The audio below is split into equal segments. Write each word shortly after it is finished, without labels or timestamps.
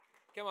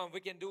Come on, we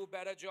can do a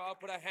better job.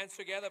 Put our hands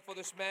together for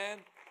this man,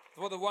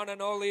 for the one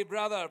and only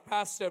brother,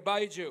 Pastor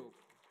Baiju.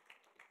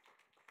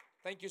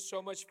 Thank you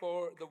so much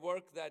for the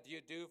work that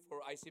you do for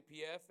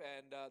ICPF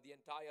and the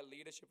entire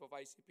leadership of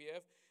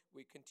ICPF.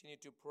 We continue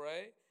to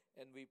pray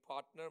and we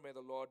partner. May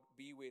the Lord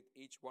be with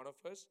each one of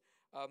us.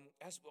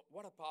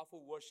 What a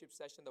powerful worship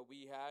session that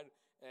we had.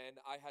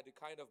 And I had to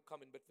kind of come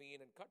in between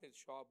and cut it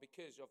short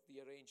because of the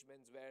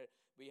arrangements where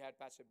we had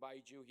Pastor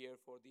Baiju here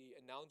for the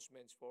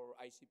announcements for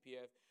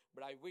ICPF.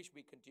 But I wish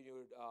we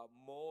continued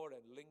more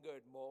and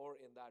lingered more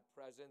in that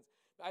presence.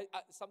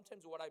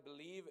 Sometimes what I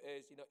believe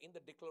is, in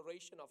the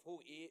declaration of who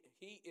he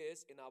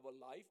is in our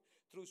life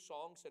through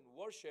songs and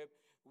worship,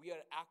 we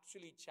are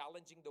actually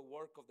challenging the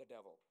work of the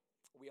devil.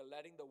 We are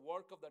letting the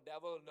work of the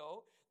devil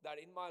know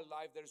that in my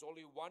life there's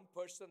only one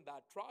person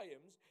that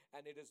triumphs,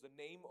 and it is the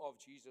name of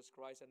Jesus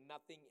Christ, and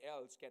nothing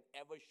else can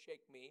ever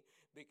shake me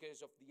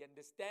because of the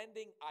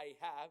understanding I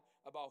have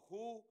about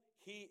who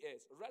he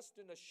is. Rest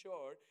in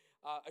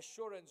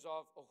assurance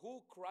of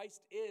who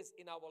Christ is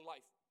in our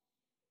life.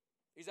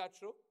 Is that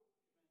true?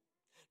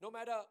 No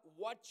matter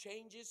what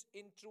changes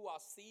into our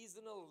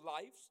seasonal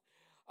lives,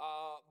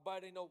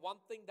 but one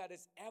thing that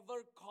is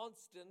ever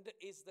constant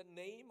is the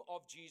name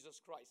of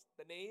Jesus Christ.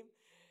 The name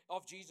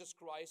of Jesus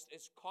Christ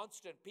is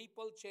constant.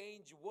 People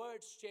change,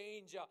 words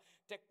change,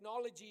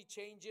 technology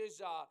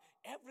changes,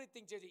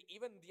 everything changes.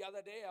 Even the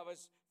other day I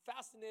was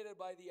fascinated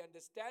by the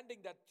understanding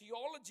that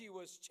theology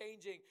was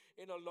changing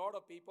in a lot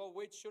of people,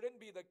 which shouldn't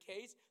be the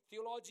case.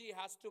 Theology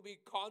has to be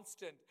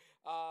constant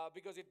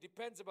because it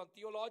depends upon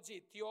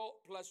theology. Theo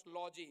plus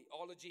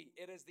ology.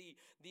 It is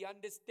the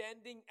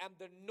understanding and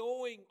the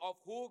knowing of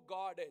who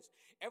God is.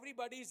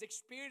 Everybody's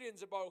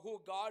experience about who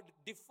God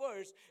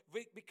differs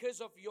because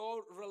of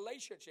your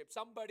relationship.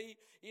 Somebody,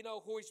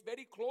 who is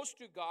very close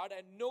to God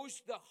and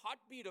knows the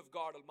heartbeat of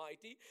God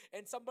Almighty,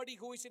 and somebody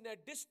who is in a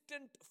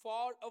distant,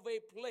 far away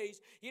place,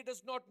 he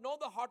does not know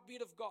the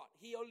heartbeat of God.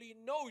 He only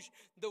knows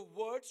the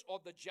words or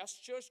the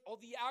gestures or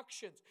the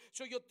actions.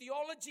 So your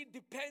theology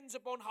depends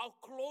upon how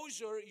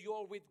closer you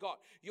are with God.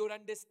 Your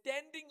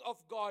understanding of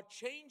God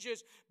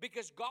changes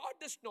because God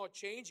does not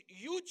change.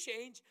 You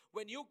change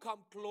when you come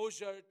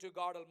closer to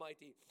God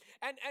Almighty.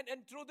 And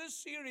through this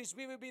series,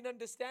 we have been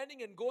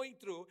understanding and going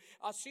through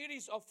a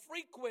series of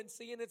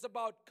frequency, and it's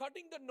about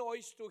cutting the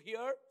noise to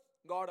hear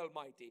God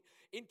Almighty.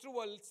 Into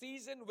a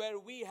season where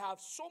we have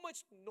so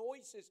much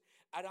noises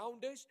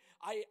around us,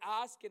 I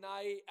ask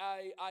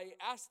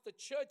the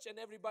church and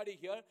everybody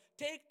here,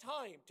 take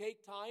time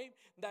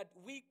that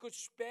we could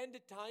spend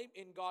time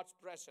in God's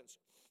presence.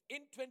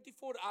 In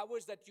 24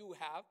 hours that you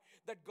have,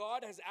 that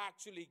God has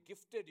actually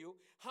gifted you,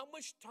 how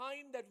much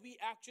time that we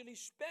actually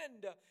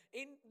spend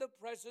in the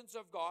presence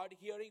of God,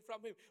 hearing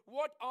from Him?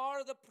 What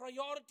are the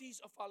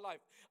priorities of our life?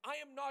 I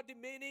am not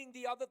demeaning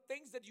the other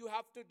things that you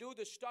have to do,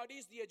 the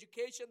studies, the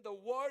education, the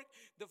work,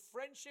 the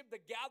friendship,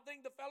 the gathering,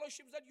 the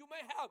fellowships that you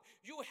may have.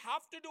 You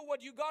have to do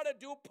what you got to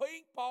do,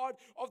 being part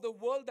of the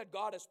world that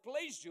God has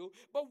placed you.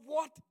 But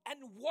what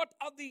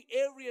are the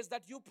areas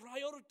that you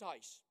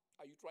prioritize?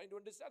 Are you trying to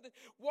understand this?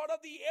 What are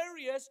the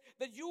areas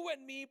that you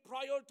and me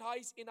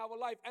prioritize in our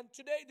life? And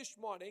today, this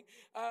morning,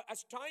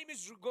 as time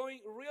is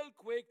going real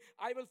quick,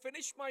 I will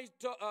finish my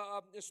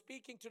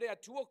speaking today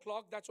at 2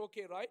 o'clock. That's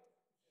okay, right?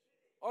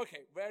 Okay,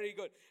 very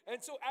good.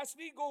 And so as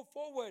we go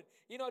forward,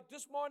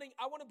 this morning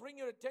I want to bring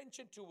your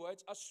attention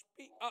towards a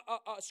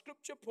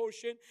scripture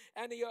portion,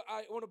 and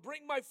I want to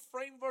bring my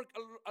framework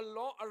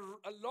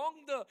along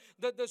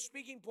the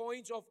speaking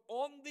points of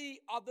on the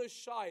other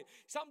side.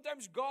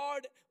 Sometimes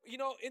God,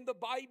 in the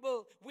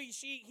Bible, we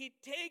see He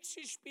takes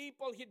His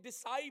people, His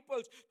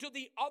disciples to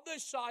the other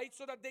side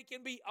so that they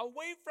can be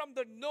away from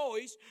the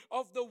noise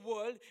of the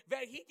world,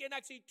 where He can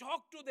actually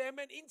talk to them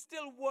and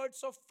instill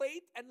words of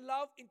faith and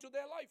love into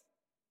their life.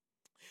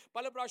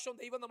 പല പ്രാവശ്യവും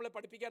ദൈവം നമ്മളെ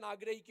പഠിപ്പിക്കാൻ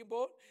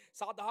ആഗ്രഹിക്കുമ്പോൾ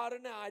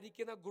സാധാരണ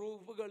ആയിരിക്കുന്ന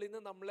ഗ്രൂപ്പുകളിൽ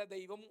നിന്ന് നമ്മളെ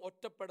ദൈവം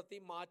ഒറ്റപ്പെടുത്തി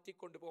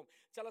മാറ്റിക്കൊണ്ടുപോകും.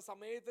 ചില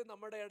സമയത്ത്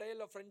നമ്മുടെ ഇടയിൽ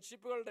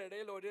ഫ്രണ്ട്ഷിപ്പുകളുടെ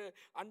ഇടയിൽ ഒരു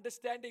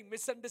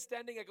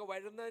മിസ്അണ്ടർസ്റ്റാൻഡിങ് ഒക്കെ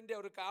വരുന്നതിൻ്റെ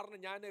ഒരു കാരണം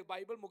ഞാൻ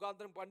ബൈബിൾ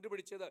മുഖാന്തരം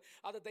കണ്ടുപിടിച്ചത്,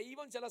 അത്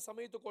ദൈവം ചില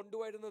സമയത്ത്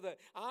കൊണ്ടുവരുന്നത്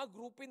ആ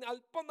ഗ്രൂപ്പിൽ നിന്ന്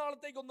അല്പം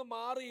നാളത്തേക്കൊന്ന്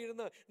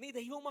മാറിയിരുന്ന് നീ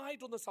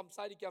ദൈവമായിട്ടൊന്ന്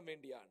സംസാരിക്കാൻ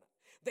വേണ്ടിയാണ്,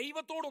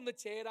 ദൈവത്തോടൊന്ന്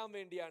ചേരാൻ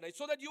വേണ്ടിയാണ്.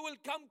 So that you will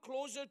come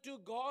closer to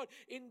God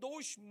in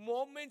those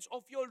moments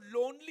of your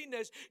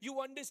loneliness. You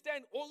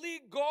understand only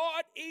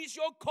God is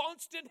your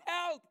constant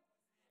help.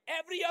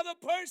 Every other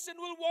person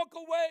will walk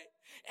away.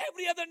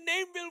 Every other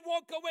name will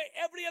walk away.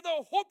 Every other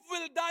hope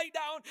will die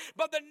down.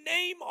 But the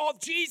name of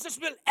Jesus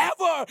will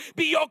ever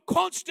be your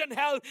constant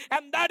help.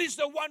 And that is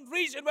the one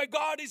reason why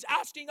God is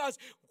asking us,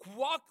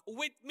 walk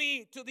with me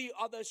to the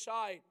other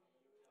side.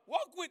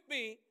 Walk with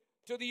me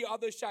to the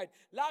other side.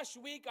 Last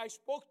week I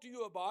spoke to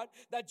you about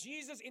that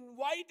Jesus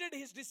invited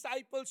his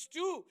disciples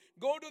to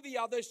go to the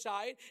other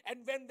side, and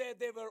when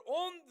they were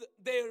on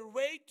their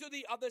way to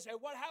the other side,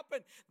 what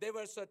happened? There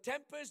was a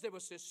tempest, there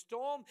was a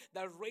storm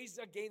that raised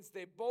against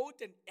their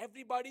boat, and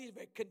everybody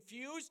were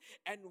confused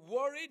and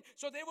worried.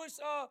 So there was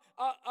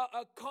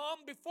a calm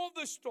before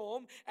the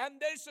storm, and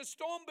there's a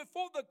storm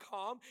before the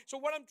calm. So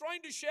what I'm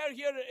trying to share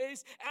here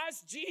is,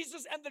 as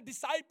Jesus and the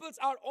disciples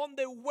are on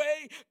their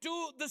way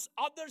to this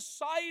other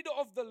side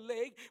of the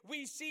lake,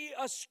 we see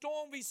a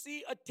storm, we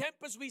see a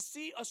tempest, we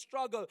see a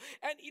struggle.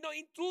 And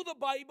through the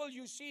Bible,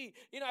 you see,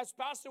 as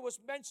Pastor was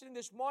mentioning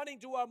this morning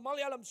to our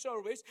Malayalam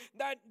service,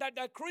 that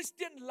the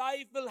Christian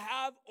life will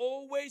have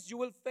always, you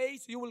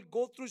will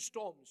go through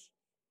storms.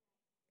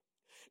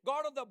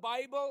 God of the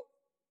Bible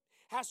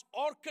has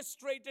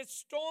orchestrated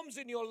storms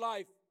in your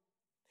life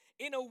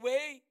in a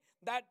way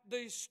that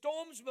the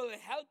storms will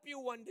help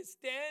you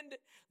understand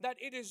that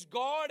it is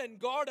God and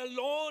God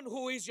alone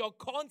who is your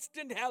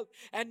constant help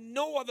and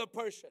no other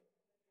person.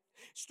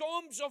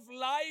 Storms of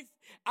life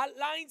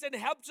aligns and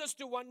helps us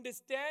to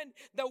understand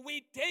that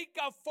we take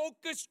our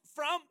focus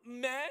from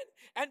man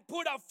and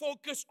put our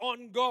focus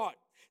on God.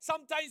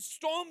 Sometimes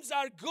storms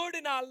are good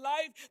in our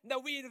life,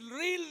 that we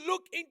really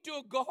look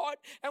into God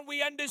and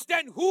we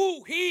understand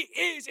who He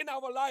is in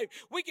our life.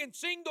 We can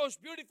sing those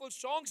beautiful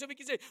songs and we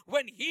can say,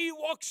 when He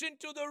walks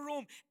into the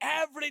room,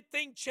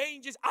 everything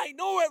changes. I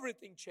know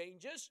everything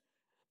changes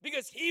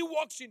because He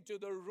walks into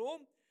the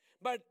room.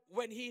 But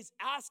when He's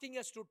asking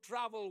us to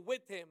travel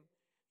with Him,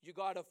 you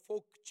got to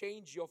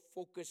change your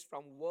focus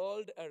from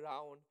world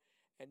around,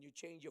 and you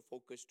change your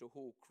focus to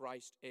who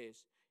Christ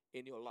is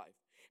in your life.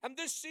 And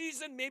this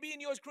season, maybe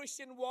in your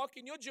Christian walk,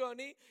 in your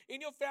journey,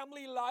 in your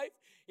family life,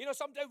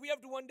 sometimes we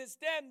have to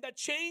understand that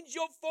change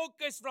your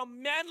focus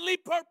from manly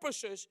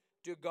purposes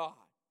to God.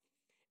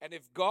 And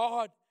if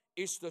God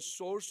is the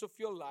source of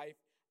your life,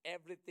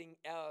 everything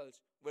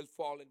else will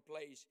fall in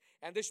place.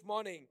 And this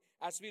morning,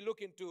 as we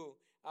look into,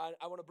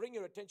 I want to bring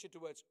your attention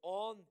towards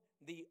on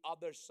the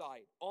other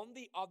side. On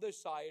the other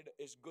side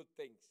is good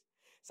things.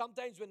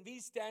 Sometimes when we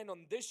stand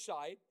on this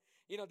side,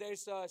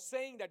 there's a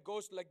saying that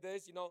goes like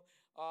this,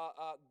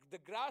 the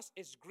grass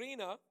is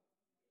greener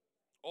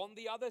on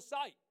the other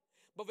side.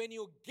 But when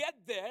you get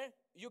there,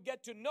 you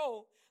get to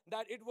know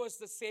that it was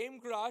the same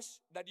grass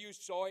that you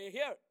saw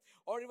here.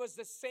 Or it was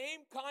the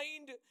same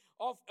kind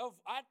of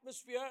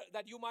atmosphere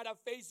that you might have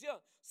faced here.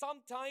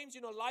 Sometimes,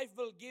 life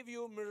will give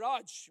you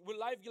mirage.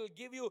 Life will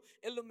give you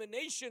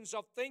illuminations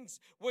of things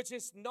which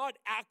is not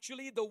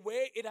actually the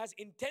way it has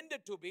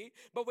intended to be.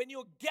 But when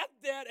you get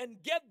there,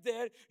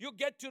 you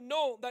get to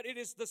know that it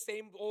is the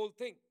same old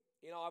thing.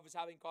 I was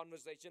having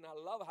conversation. I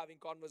love having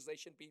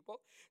conversation,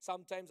 people.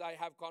 Sometimes I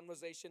have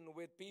conversation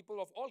with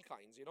people of all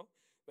kinds,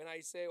 When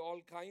I say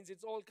all kinds,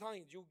 it's all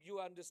kinds. You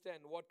understand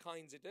what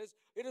kinds it is.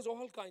 It is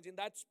all kinds. In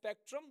that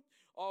spectrum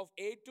of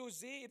A to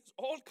Z, it's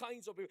all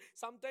kinds of people.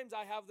 Sometimes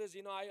I have this,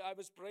 I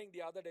was praying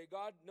the other day.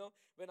 God,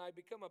 when I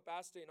become a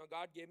pastor,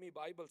 God gave me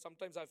Bible.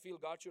 Sometimes I feel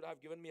God should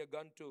have given me a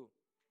gun too.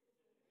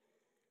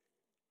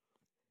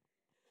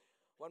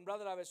 One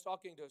brother I was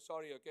talking to,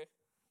 sorry, okay?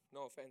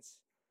 No offense.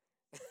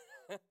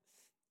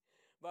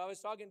 But I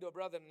was talking to a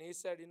brother and he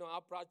said,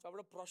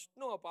 അവിടെ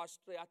പ്രശ്നോ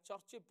പാസ്റ്ററെ ആ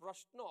ചർച്ചിൽ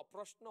പ്രശ്നോ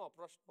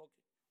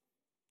okay.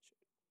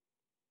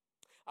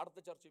 അടുത്ത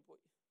ചർച്ചിൽ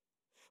പോയി.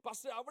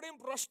 Pastor, അവിടെയും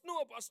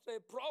പ്രശ്നമോ പാസ്റ്ററെ,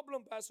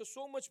 problem pastor,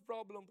 so much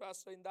problem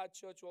pastor, in that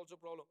church also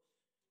problem.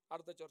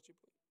 അടുത്ത ചർച്ചിൽ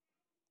പോയി.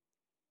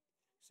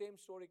 Same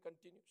story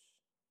continues.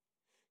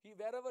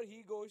 Wherever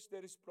he goes,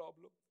 there is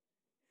problem.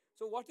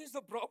 So what is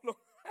the problem?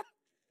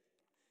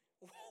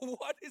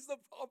 What is the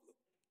problem?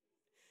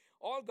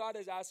 All God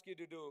has asked you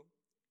to do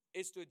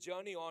is to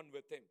journey on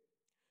with Him.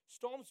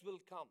 Storms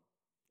will come,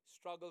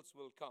 struggles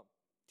will come,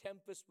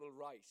 tempests will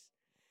rise.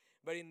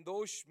 But in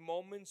those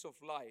moments of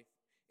life,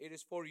 it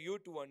is for you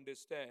to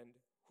understand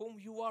whom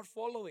you are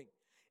following.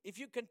 If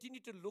you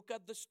continue to look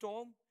at the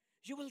storm,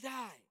 you will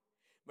die.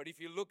 But if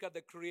you look at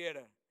the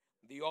Creator,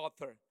 the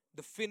author,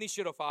 the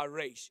finisher of our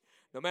race,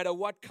 no matter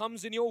what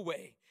comes in your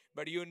way,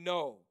 but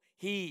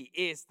He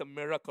is the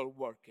miracle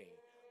working,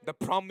 the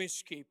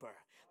promise keeper.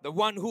 The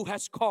one who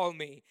has called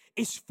me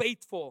is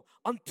faithful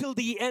until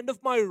the end of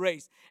my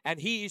race,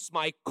 and He is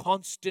my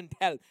constant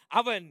help.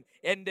 അവൻ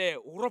എൻ്റെ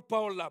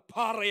ഉറപ്പുള്ള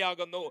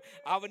പാറയാകുന്നു.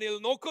 അവനിൽ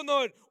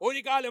നോക്കുന്നവർ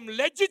ഒരു കാലം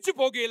ലജ്ജിച്ചു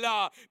പോകില്ല.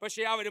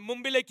 പക്ഷേ അവന്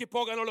മുമ്പിലേക്ക്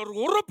പോകാനുള്ള ഒരു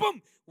ഉറപ്പും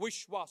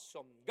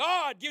വിശ്വാസം.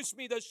 God gives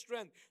me the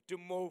strength to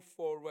move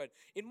forward.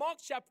 In Mark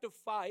chapter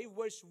 5,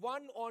 verse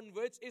 1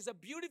 onwards is a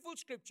beautiful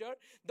scripture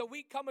that we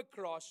come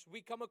across.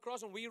 We come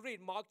across and we read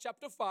Mark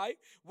chapter 5,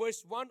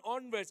 verse 1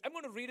 onwards. I'm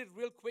going to read it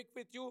real quick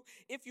with you.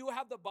 If you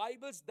have the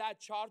Bibles that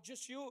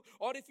charges you,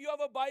 or if you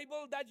have a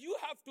Bible that you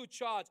have to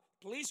charge,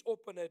 please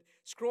open it,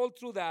 scroll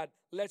through that.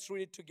 Let's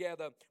read it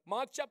together.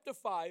 Mark chapter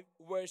 5,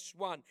 verse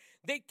 1.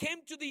 They came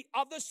to the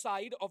other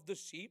side of the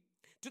sea,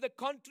 to the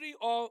country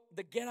of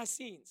the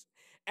Gerasenes.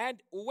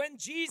 And when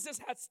Jesus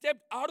had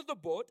stepped out of the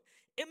boat,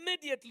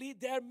 immediately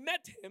there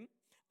met him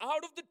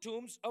out of the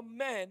tombs a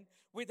man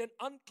with an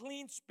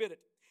unclean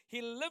spirit.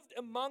 he lived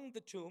among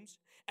the tombs,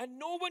 and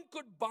no one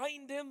could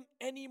bind him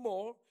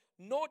anymore,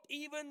 not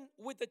even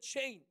with a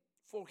chain.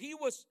 For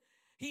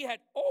he had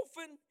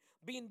often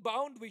been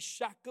bound with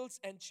shackles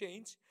and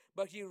chains,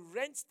 but he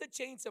wrenched the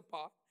chains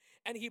apart,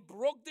 and he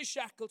broke the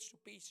shackles to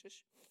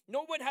pieces.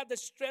 No one had the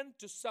strength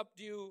to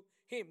subdue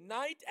him.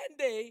 Night and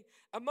day,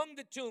 among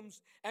the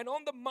tombs and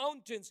on the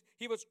mountains,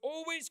 he was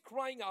always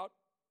crying out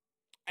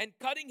and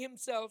cutting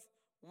himself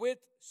with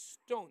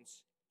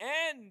stones.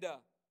 And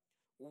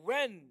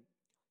when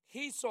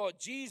he saw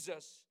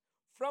Jesus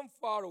from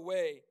far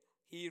away,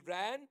 he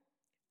ran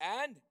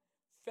and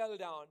fell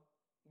down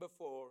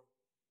before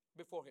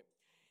him.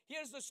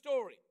 Here's the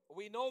story.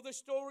 We know the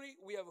story.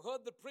 We have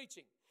heard the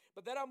preaching.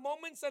 But there are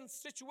moments and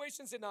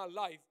situations in our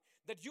life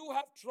that you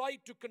have tried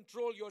to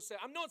control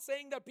yourself. I'm not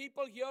saying that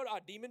people here are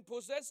demon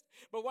possessed,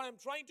 but what I'm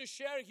trying to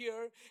share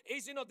here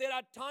is, there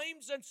are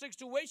times and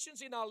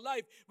situations in our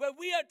life where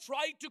we are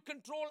trying to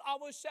control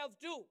ourselves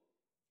too.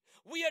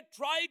 We have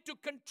tried to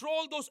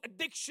control those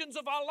addictions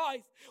of our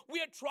life. We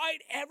have tried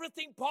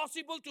everything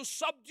possible to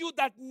subdue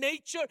that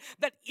nature,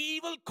 that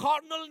evil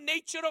carnal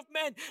nature of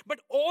man.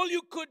 But all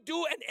you could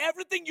do and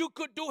everything you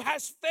could do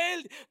has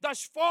failed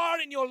thus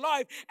far in your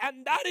life.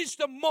 And that is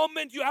the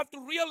moment you have to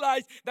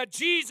realize that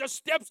Jesus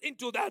steps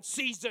into that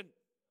season.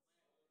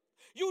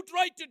 You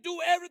tried to do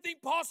everything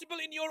possible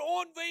in your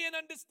own way and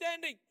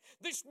understanding.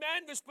 This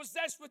man was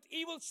possessed with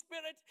evil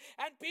spirit,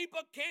 and people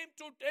came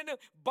to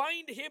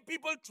bind him.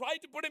 People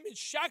tried to put him in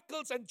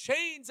shackles and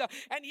chains,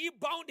 and he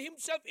bound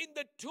himself in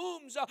the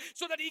tombs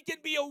so that he can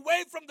be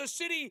away from the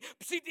city.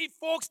 City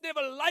folks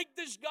never liked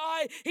this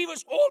guy. He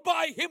was all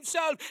by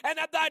himself, and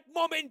at that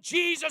moment,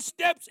 Jesus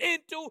steps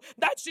into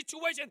that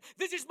situation.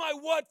 This is my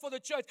word for the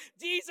church.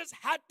 Jesus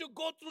had to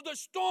go through the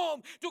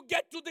storm to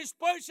get to this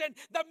person.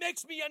 That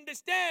makes me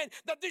understand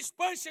that this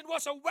person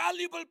was a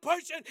valuable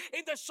person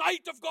in the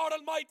sight of God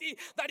Almighty,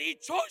 that he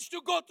chose to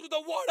go through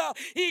the water.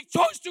 He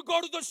chose to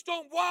go to the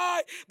storm.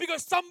 Why?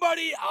 Because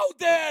somebody out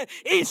there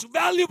is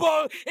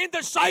valuable in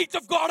the sight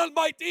of God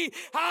Almighty.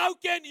 How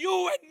can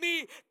you and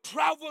me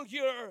travel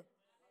here?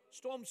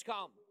 Storms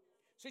come.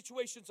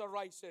 Situations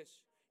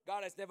arises.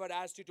 God has never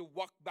asked you to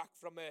walk back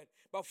from it,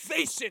 but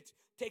face it,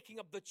 taking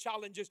up the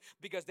challenges,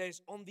 because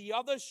there's on the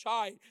other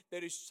side,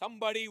 there is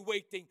somebody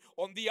waiting.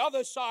 On the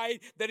other side,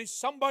 there is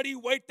somebody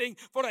waiting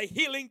for a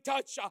healing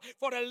touch,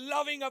 for a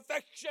loving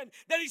affection.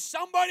 There is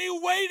somebody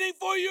waiting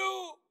for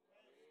you.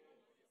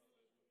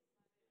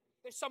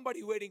 There's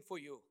somebody waiting for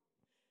you.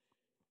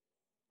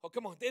 Oh,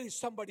 come on, there is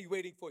somebody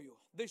waiting for you.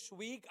 This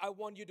week, I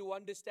want you to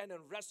understand and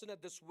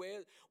resonate this way,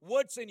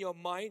 words in your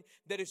mind.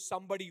 There is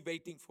somebody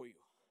waiting for you.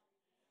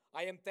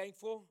 I am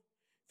thankful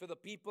for the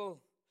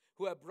people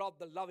who have brought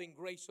the loving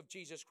grace of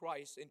Jesus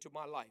Christ into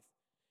my life.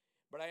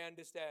 But I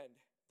understand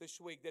this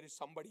week there is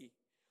somebody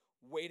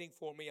waiting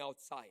for me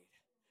outside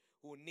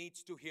who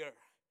needs to hear,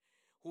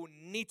 who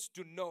needs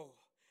to know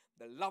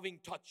the loving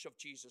touch of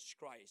Jesus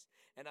Christ.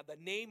 And at the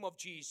name of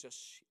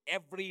Jesus,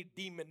 every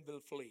demon will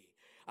flee.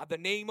 At the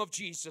name of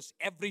Jesus,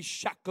 every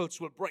shackles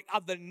will break.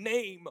 At the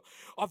name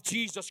of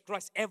Jesus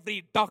Christ,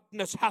 every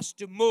darkness has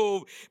to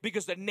move,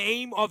 because the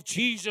name of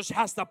Jesus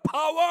has the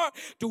power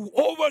to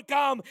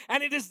overcome,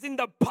 and it is in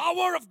the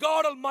power of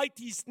God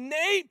Almighty's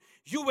name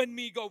you and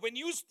me go. When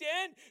you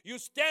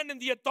stand in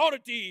the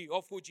authority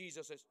of who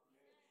Jesus is.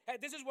 Hey,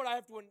 this is what I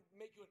have to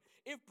make you.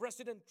 If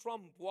President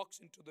Trump walks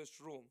into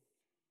this room,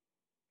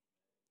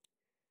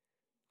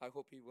 I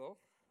hope he will.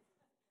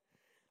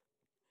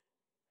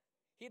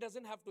 He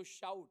doesn't have to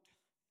shout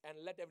and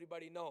let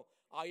everybody know,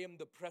 I am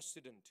the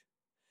president.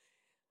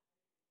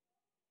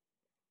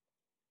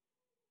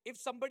 If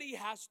somebody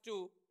has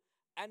to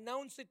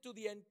announce it to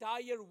the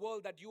entire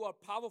world that you are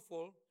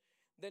powerful,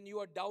 then you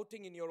are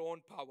doubting in your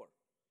own power.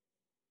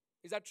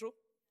 Is that true?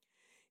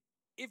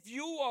 If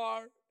you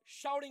are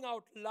shouting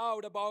out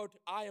loud about,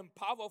 I am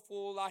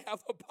powerful, I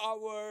have a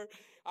power,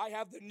 I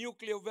have the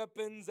nuclear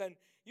weapons, and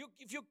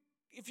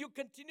if you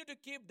continue to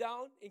keep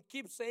down and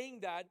keep saying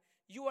that,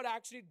 you are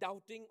actually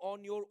doubting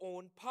on your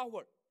own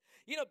power.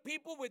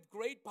 People with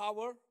great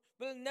power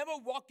will never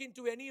walk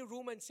into any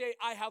room and say,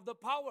 I have the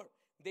power.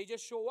 They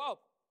just show up.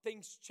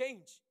 Things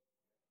change.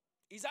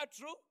 Is that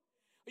true?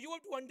 You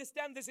have to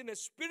understand this in a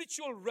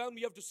spiritual realm.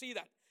 You have to see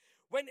that.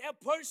 When a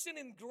person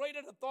in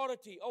greater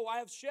authority, I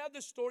have shared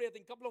this story, I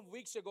think a couple of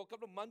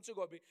months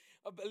ago,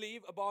 I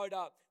believe, about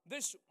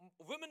this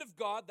woman of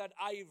God that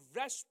I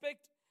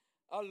respect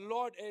a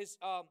lot is...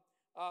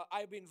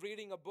 I've been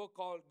reading a book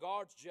called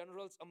God's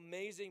Generals,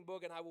 amazing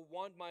book, and I will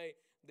want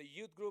the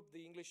youth group,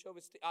 the English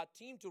service, our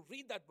team to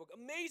read that book.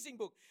 Amazing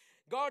book.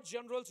 God's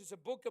Generals is a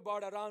book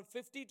about around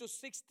 50 to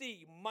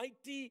 60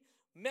 mighty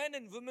men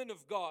and women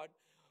of God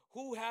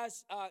who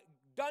has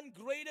done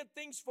greater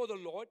things for the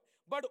Lord,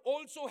 but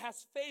also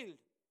has failed,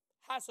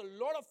 has a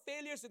lot of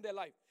failures in their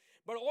life.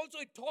 But also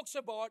it talks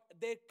about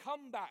their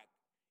comeback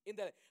in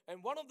their life.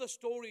 And one of the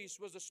stories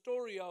was the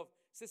story of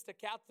Sister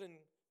Catherine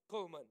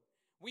Coleman.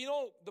 We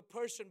know the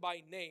person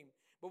by name,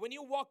 but when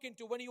you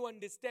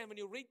understand, when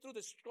you read through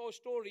the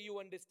story, you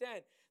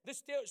understand.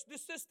 This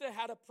sister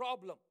had a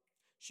problem.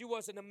 She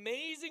was an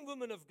amazing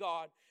woman of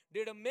God,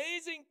 did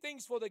amazing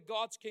things for the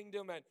God's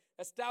kingdom and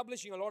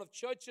establishing a lot of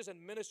churches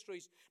and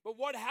ministries. But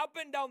what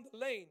happened down the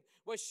lane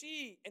was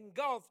she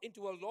engulfed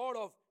into a lot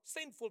of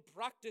sinful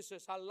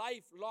practices. Her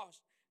life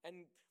lost,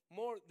 and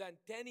more than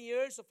 10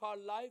 years of her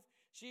life,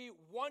 she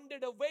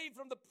wandered away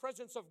from the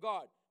presence of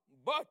God.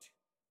 But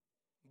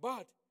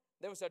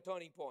there was a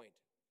turning point.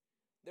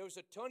 There was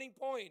a turning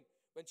point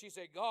when she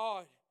said,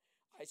 God,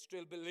 I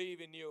still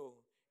believe in you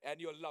and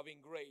your loving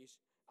grace.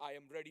 I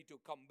am ready to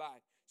come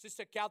back.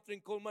 Sister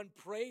Catherine Coleman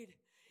prayed,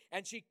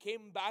 and she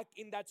came back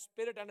in that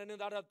spirit and in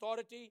that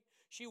authority.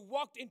 She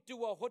walked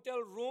into a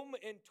hotel room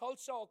in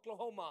Tulsa,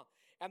 Oklahoma.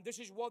 And this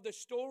is what the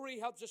story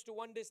helps us to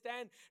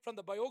understand from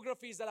the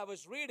biographies that I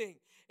was reading,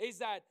 is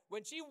that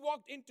when she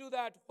walked into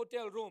that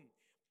hotel room,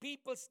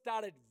 people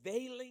started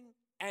wailing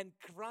and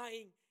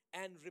crying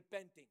and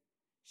repenting.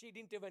 She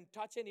didn't even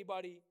touch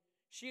anybody.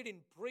 She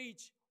didn't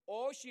preach.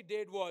 All she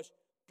did was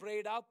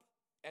prayed up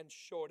and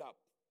showed up.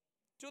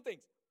 Two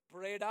things: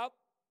 prayed up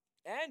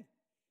and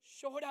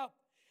showed up.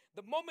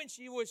 The moment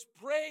she was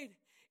prayed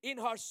in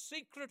her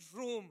secret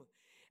room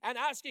and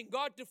asking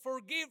God to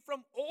forgive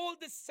from all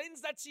the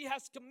sins that she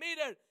has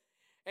committed,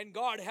 and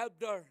God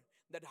helped her,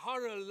 that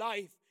her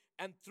life,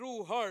 and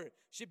through her,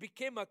 she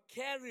became a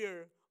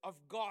carrier of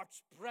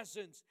God's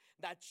presence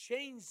that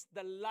changed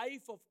the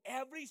life of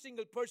every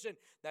single person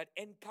that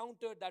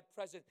encountered that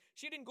presence.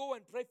 She didn't go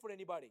and pray for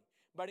anybody.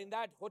 But in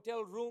that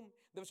hotel room,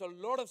 there was a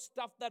lot of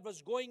stuff that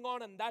was going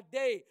on. And that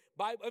day,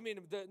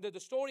 the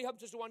story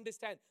helps us to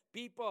understand.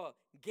 People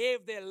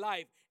gave their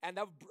life, and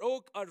that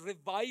broke a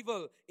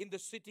revival in the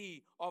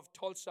city of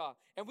Tulsa.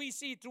 And we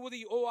see through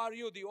the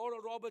ORU, the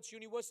Oral Roberts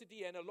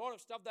University, and a lot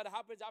of stuff that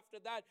happens after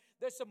that.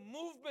 There's a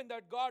movement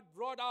that God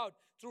brought out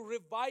through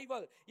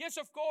revival. Yes,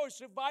 of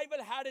course,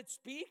 revival had its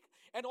peak.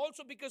 And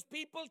also because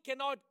people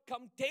cannot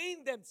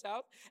contain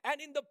themselves. And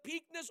in the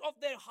peakness of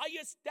their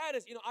highest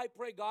status, I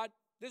pray, God,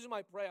 this is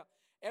my prayer.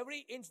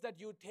 Every inch that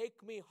you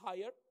take me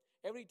higher,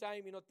 every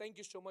time, thank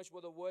you so much for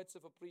the words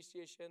of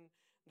appreciation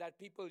that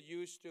people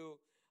use to,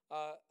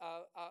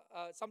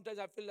 sometimes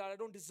I feel that I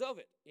don't deserve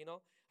it,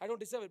 I don't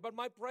deserve it. But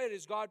my prayer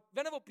is, God,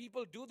 whenever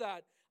people do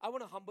that, I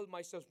want to humble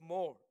myself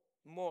more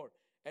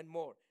and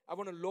more. I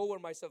want to lower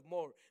myself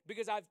more.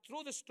 Because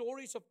through the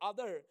stories of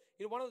other,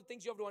 one of the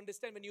things you have to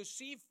understand, when you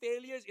see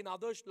failures in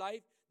others'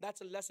 life,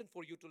 that's a lesson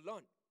for you to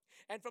learn.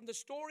 And from the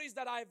stories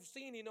that I've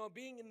seen,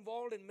 being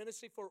involved in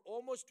ministry for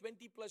almost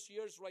 20 plus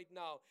years right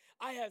now,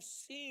 I have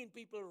seen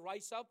people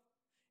rise up,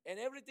 and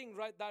everything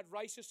that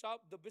rises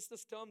up, the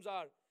business terms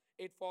are,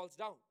 it falls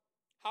down.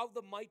 How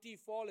the Mighty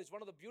Fall is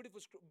one of the beautiful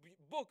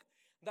book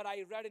that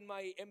I read in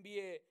my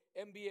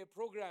MBA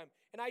program.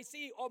 And I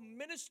see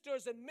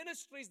ministers and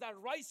ministries that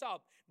rise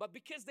up, but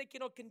because they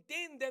cannot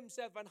contain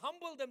themselves and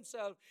humble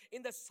themselves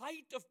in the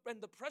sight of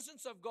and the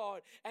presence of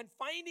God, and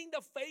finding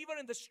the favor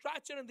and the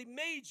stature and the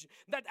image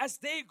that as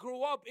they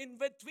grow up in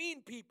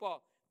between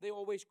people, they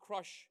always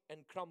crush and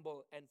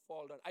crumble and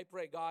fall down. I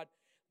pray, God,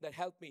 that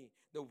help me,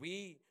 that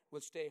we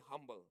will stay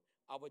humble.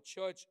 Our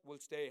church will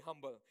stay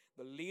humble.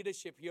 The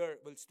leadership here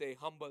will stay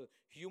humble.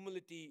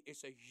 Humility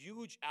is a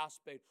huge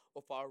aspect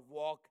of our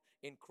walk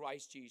in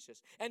Christ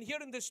Jesus. And here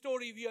in this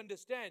story, we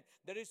understand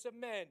there is a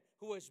man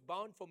who was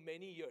bound for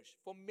many years.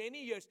 For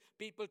many years,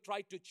 people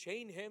tried to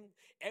chain him.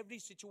 Every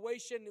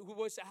situation who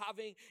was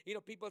having,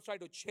 people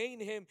tried to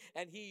chain him,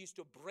 and he used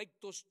to break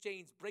those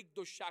chains, break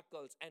those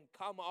shackles, and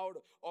come out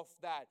of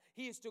that.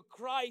 He used to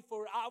cry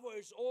for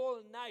hours all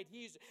night.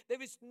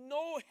 There is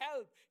no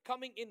help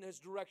coming in his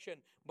direction.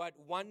 But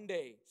one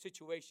day,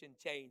 situation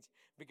changed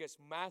because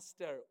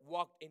Master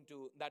walked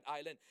into that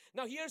island.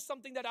 Now, here's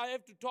something that I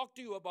have to talk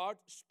to you about,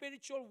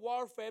 spiritual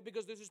warfare,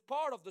 because this is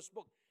part of this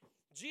book.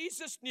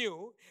 Jesus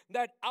knew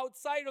that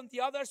outside, on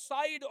the other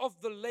side of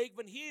the lake,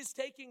 when he is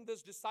taking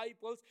his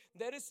disciples,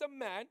 there is a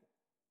man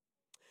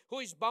who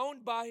is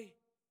bound by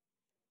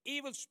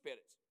evil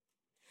spirits.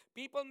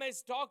 People may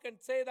talk and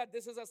say that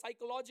this is a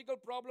psychological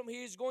problem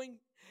he is going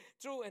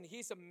through, and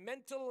he's a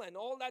mental and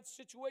all that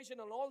situation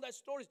and all that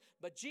stories.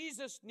 But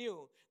Jesus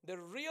knew the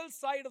real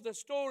side of the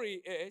story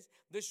is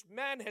this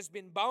man has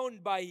been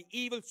bound by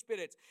evil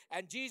spirits.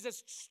 And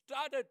Jesus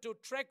started to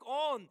trek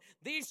on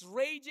these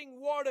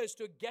raging waters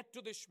to get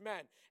to this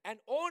man. And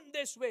on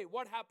this way,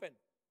 what happened?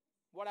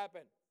 What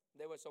happened?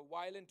 There was a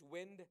violent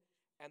wind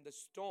and the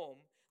storm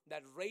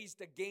that raged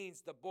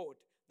against the boat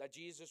that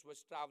Jesus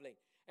was traveling.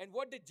 And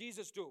what did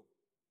Jesus do?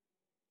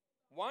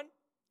 One,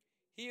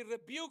 he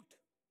rebuked.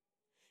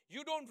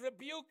 You don't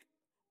rebuke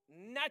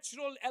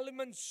natural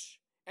elements,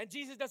 and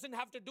Jesus doesn't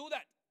have to do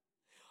that.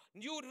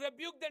 You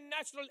rebuke the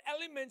natural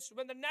elements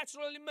when the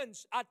natural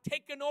elements are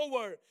taken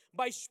over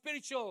by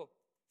spiritual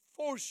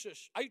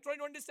forces. Are you trying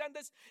to understand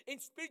this? In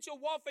spiritual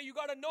warfare, you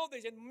got to know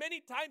this. And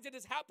many times it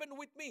has happened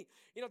with me.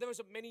 There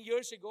was many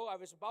years ago, I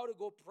was about to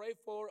go pray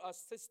for a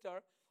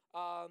sister.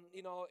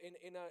 In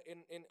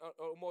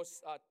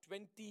almost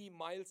 20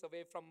 miles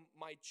away from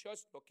my church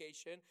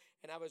location,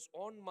 and I was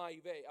on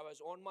my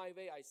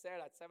way. I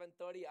said at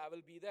 7:30 I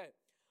will be there.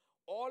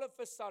 All of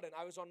a sudden,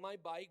 I was on my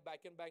bike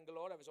back in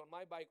Bangalore. I was on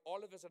my bike.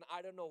 All of a sudden,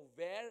 I don't know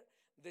where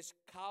this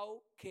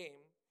cow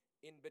came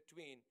in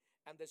between.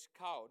 And this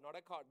cow, not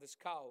a car, this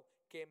cow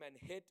came and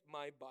hit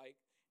my bike.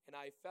 And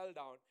I fell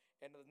down.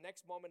 And the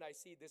next moment I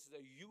see this is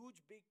a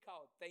huge big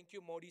cow. Thank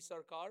you, Modi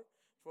Sarkar,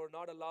 for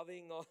not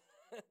allowing.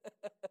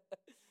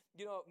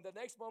 The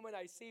next moment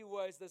I see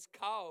was this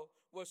cow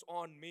was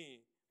on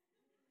me.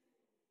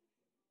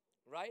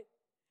 Right?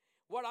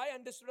 What I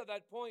understood at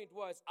that point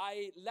was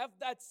I left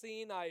that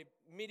scene. I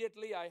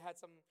had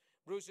some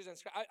bruises and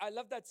I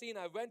left that scene.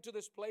 I went to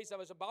this place. I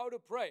was about to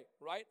pray,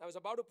 right? I was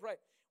about to pray.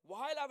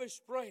 While I was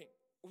praying,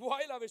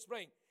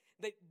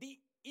 the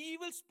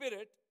evil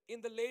spirit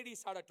in the lady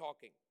started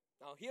talking.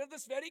 Now, hear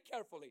this very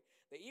carefully.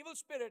 The evil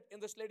spirit in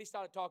this lady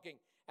started talking.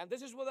 And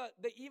this is what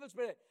the evil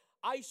spirit,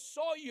 I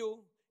saw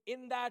you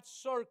in that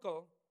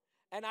circle,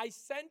 and I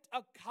sent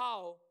a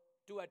cow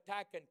to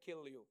attack and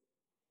kill you.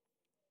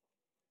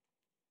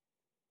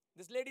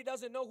 This lady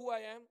doesn't know who I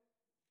am,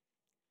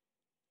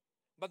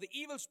 but the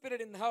evil spirit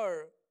in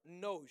her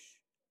knows.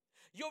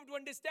 You have to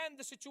understand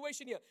the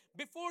situation here.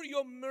 Before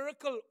your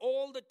miracle,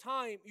 all the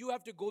time, you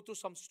have to go through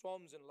some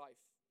storms in life.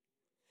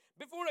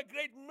 Before a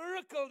great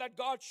miracle that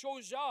God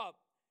shows up,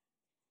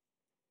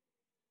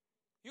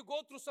 you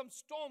go through some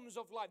storms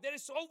of life. There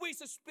is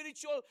always a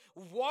spiritual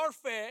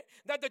warfare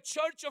that the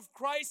church of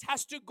Christ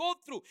has to go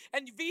through.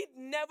 And we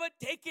never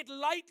take it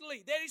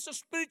lightly. There is a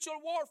spiritual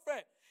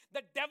warfare.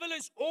 The devil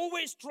is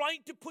always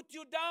trying to put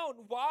you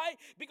down. Why?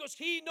 Because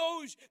he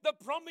knows the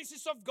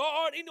promises of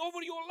God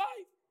over your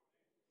life.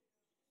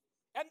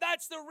 And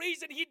that's the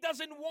reason he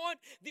doesn't want.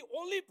 The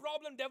only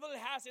problem devil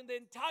has in the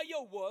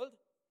entire world,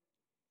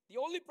 the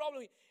only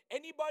problem,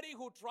 anybody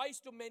who tries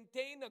to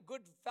maintain a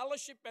good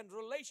fellowship and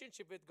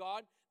relationship with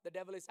God, the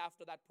devil is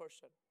after that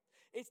person.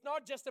 It's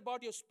not just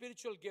about your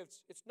spiritual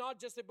gifts. It's not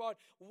just about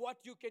what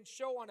you can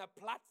show on a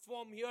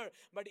platform here.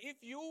 But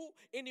if you,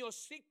 in your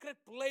secret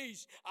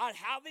place, are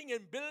having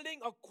and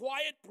building a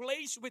quiet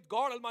place with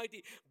God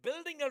Almighty,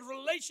 building a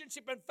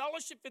relationship and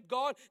fellowship with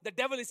God, the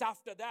devil is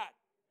after that.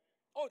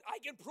 Oh, I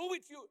can prove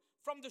it to you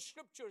from the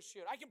scriptures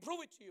here. I can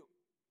prove it to you.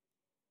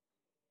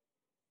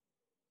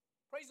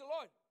 Praise the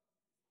Lord.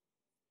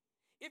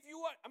 If you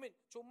are,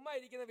 ചുമ്മാ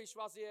ഇരിക്കുന്ന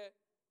വിശ്വാസിയെ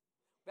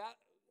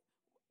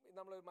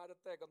നമ്മൾ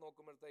മരത്തെയൊക്കെ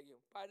നോക്കുമ്പോഴത്തേക്കും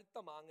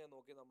പഴുത്ത മാങ്ങ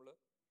നോക്കി നമ്മൾ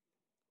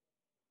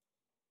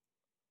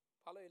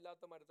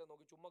ഫലമില്ലാത്ത മരത്തെ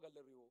നോക്കി ചുമ്മാ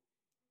കല്ലെറിയുമോ?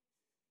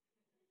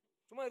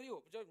 ചുമ്മാ എറിയുമോ?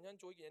 ഞാൻ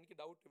ചോദിക്കും, എനിക്ക്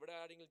ഡൗട്ട്, ഇവിടെ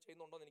ആരെങ്കിലും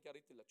ചെയ്യുന്നുണ്ടോ എന്ന് എനിക്ക്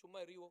അറിയത്തില്ല. ചുമ്മാ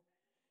എറിയുമോ?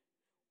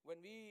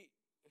 When we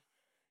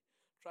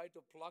try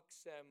to pluck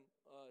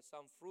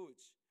some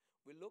fruits,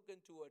 we look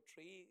into a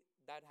tree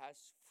that has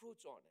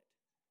fruits on it.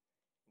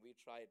 We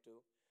try to.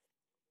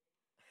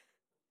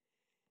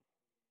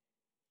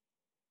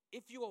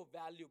 If you are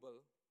valuable,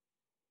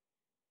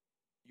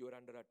 you are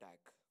under attack.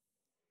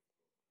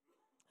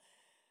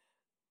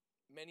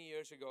 Many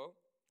years ago,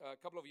 a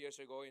couple of years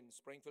ago in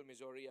Springfield,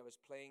 Missouri, I was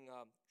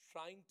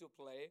trying to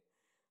play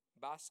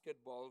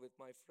basketball with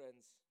my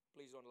friends.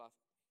 Please don't laugh.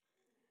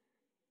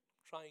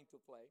 Trying to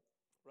play,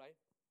 right?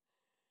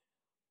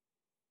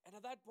 And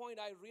at that point,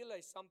 I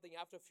realized something.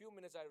 After a few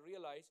minutes, I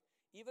realized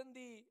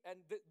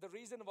the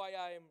reason why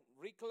I am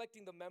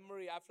recollecting the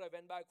memory after I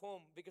went back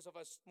home, because of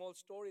a small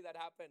story that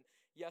happened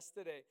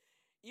yesterday.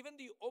 Even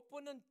the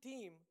opponent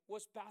team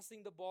was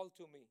passing the ball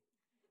to me.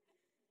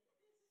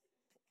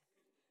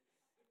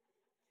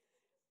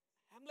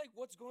 I'm like,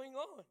 what's going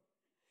on?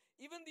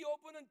 Even the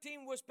opponent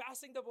team was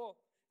passing the ball.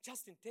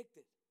 Justin, take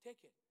it.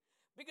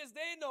 Because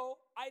they know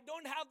I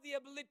don't have the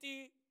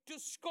ability to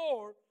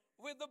score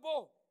with the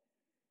ball.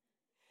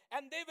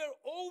 And they were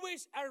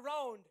always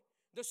around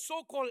the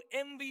so-called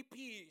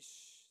MVPs,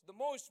 the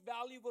most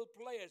valuable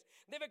players.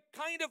 They were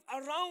kind of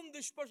around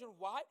this person.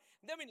 Why?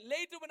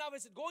 Later when I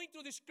was going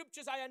through the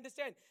scriptures, I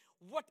understand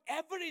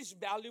whatever is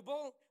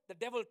valuable, the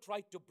devil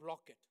tried to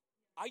block it.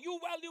 Are you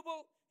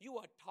valuable? You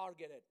are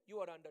targeted. You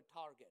are under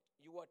target.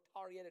 You are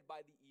targeted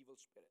by the evil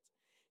spirits.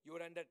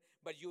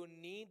 But you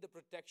need the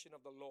protection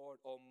of the Lord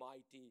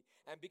Almighty.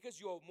 And because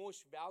you are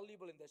most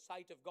valuable in the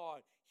sight of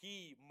God,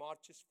 He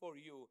marches for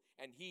you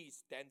and He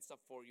stands up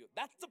for you.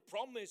 That's the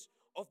promise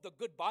of the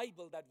good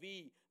Bible that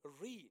we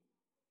read.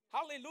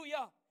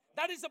 Hallelujah.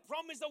 That is the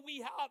promise that we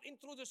have in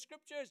through the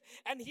scriptures.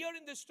 And here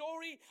in the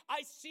story,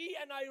 I see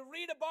and I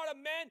read about a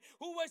man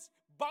who was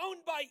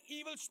bound by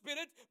evil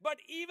spirit. But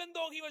even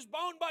though he was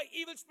bound by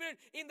evil spirit,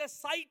 in the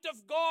sight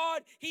of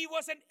God, he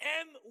was an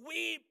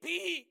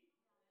MVP.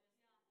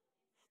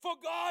 For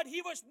God,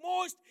 he was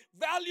most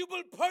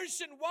valuable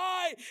person.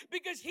 Why?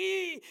 Because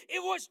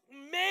it was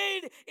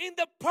made in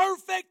the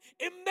perfect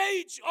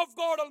image of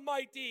God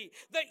Almighty.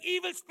 The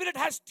evil spirit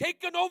has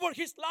taken over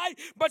his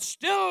life, but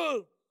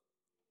still.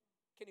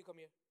 Can you come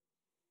here?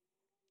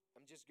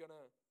 I'm just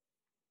gonna.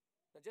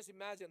 Now just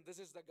imagine this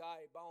is the guy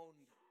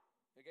bound.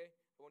 Okay?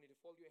 I want you to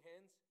fold your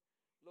hands.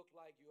 Look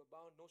like you are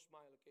bound. No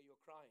smile. Okay? You're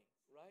crying.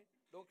 Right?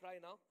 Don't cry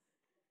now.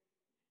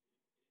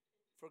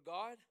 For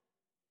God.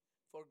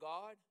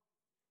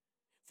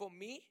 For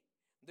me,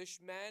 this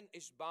man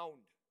is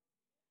bound.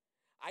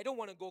 I don't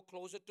want to go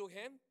closer to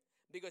him,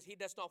 because he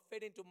does not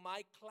fit into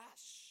my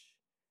class.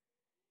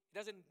 He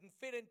doesn't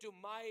fit into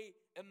my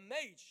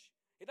image.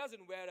 He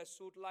doesn't wear a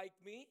suit like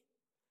me.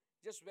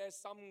 Just wears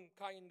some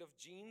kind of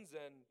jeans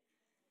and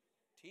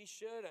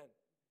t-shirt.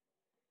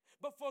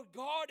 But for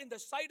God, in the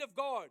sight of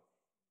God,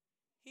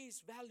 he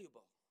is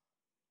valuable.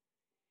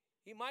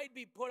 He might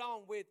be put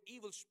on with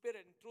evil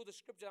spirit, and through the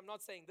scripture, I'm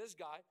not saying this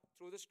guy,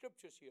 through the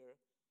scriptures here,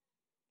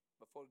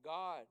 but for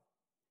God,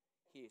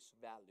 he is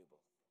valuable.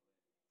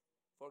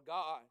 For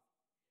God,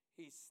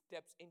 he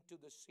steps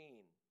into the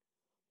scene,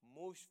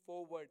 moves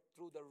forward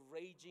through the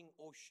raging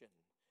ocean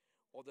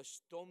or the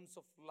storms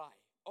of life.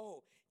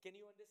 Oh, can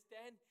you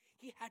understand?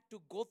 He had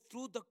to go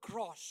through the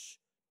cross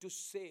to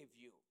save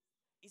you.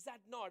 Is that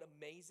not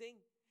amazing?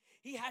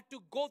 He had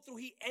to go through,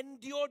 he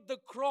endured the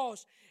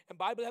cross. And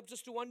Bible helps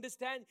us to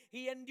understand,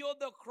 he endured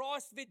the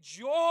cross with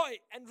joy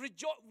and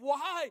rejoice.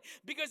 Why?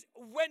 Because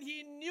when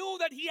he knew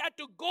that he had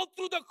to go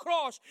through the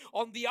cross,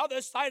 on the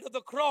other side of the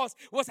cross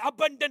was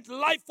abundant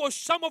life for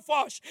some of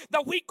us,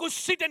 that we could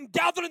sit and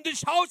gather in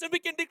this house and we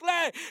can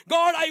declare,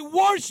 God, I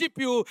worship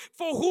you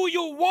for who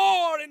you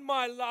are in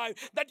my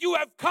life, that you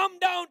have come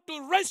down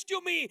to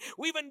rescue me,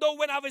 even though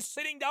when I was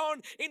sitting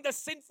down in the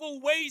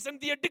sinful ways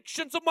and the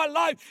addictions of my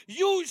life,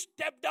 you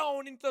stepped down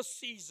into the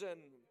season.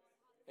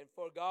 And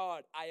for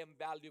God, I am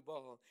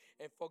valuable.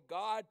 And for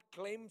God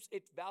claims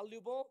it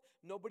valuable.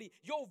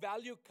 Your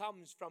value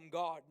comes from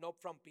God, not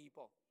from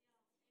people.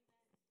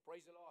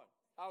 Praise the Lord.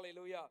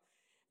 Hallelujah.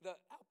 The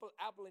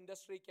Apple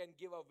industry can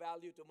give a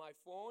value to my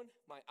phone,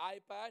 my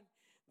iPad.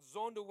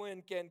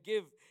 Zondervan can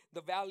give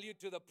the value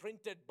to the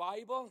printed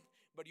Bible.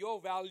 But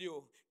your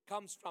value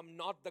comes from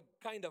not the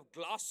kind of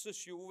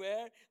glasses you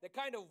wear, the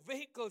kind of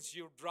vehicles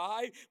you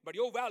drive, but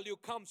your value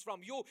comes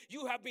from you.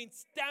 You have been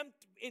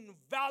stamped in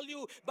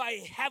value by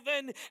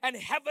heaven, and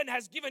heaven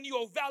has given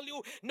you a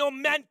value. No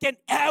man can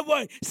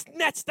ever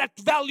snatch that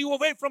value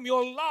away from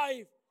your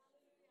life.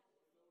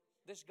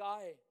 This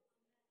guy,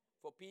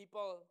 for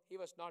people, he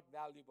was not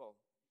valuable.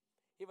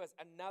 He was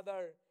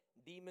another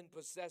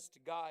demon-possessed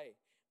guy,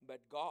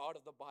 but God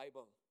of the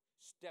Bible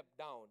stepped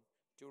down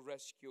to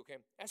rescue him.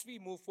 As we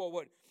move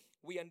forward,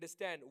 we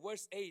understand.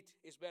 Verse 8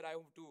 is where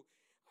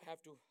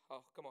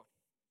come on.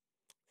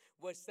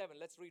 Verse 7,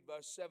 let's read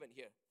verse 7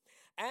 here.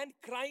 And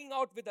crying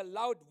out with a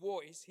loud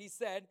voice, he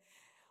said,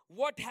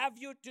 what have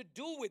you to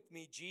do with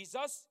me,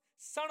 Jesus,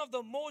 Son of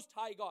the Most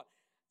High God?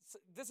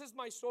 This is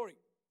my story.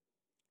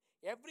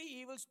 Every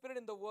evil spirit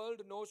in the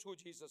world knows who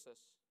Jesus is.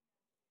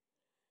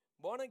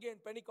 Born again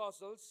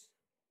Pentecostals,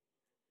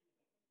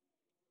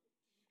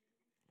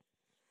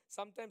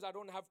 sometimes I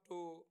don't have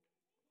to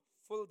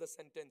fill the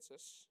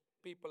sentences.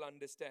 People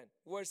understand.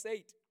 Verse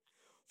 8.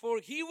 For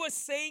he was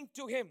saying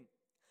to him,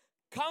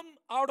 come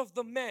out of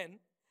the man,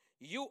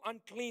 you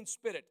unclean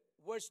spirit.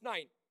 Verse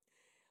 9.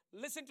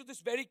 Listen to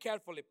this very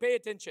carefully. Pay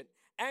attention.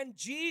 And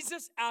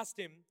Jesus asked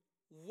him,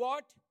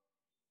 what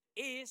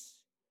is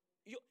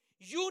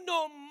you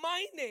know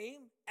my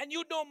name and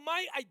you know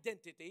my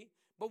identity,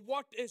 but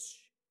what is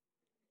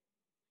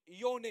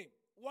your name?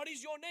 What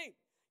is your name?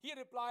 He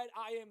replied,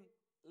 I am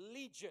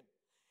Legion.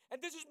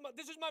 And this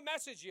is my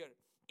message here.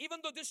 Even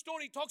though this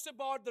story talks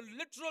about the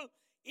literal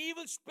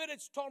evil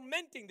spirits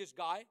tormenting this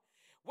guy,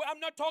 well, I'm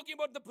not talking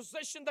about the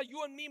possession that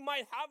you and me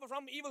might have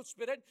from evil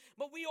spirit,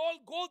 but we all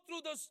go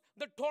through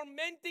the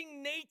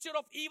tormenting nature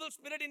of evil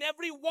spirit in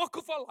every walk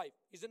of our life.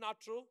 Is it not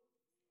true?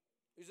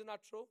 Is it not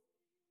true?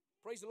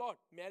 Praise the Lord.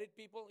 Married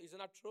people, is it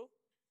not true?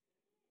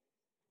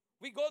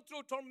 We go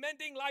through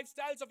tormenting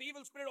lifestyles of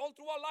evil spirit all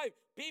through our life.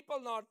 People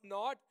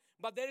not.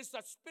 But there is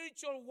a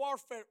spiritual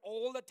warfare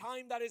all the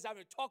time. That is, I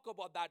will talk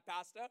about that,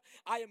 Pastor.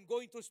 I am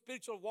going through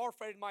spiritual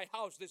warfare in my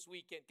house this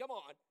weekend. Come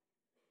on.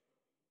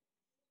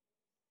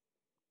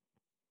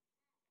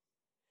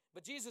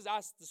 But Jesus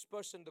asked this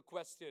person the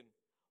question,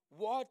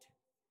 what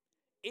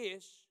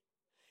is,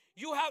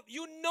 you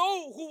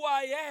know who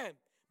I am,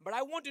 but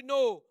I want to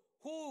know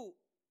who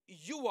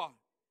you are.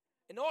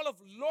 And a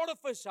lot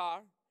of us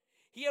are.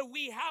 Here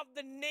we have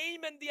the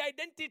name and the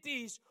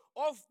identities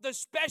of the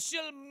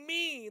special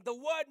me, the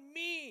word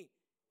me.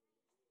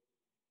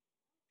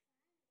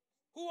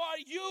 Who are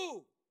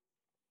you?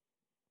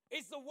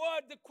 It's the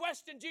word, the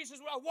question Jesus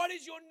asked, what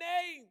is your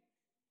name?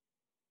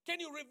 Can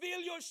you reveal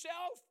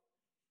yourself?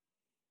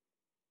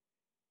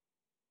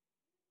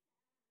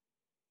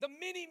 The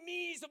many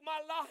me's of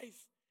my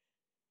life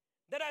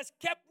that has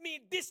kept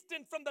me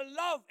distant from the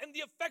love and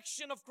the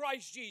affection of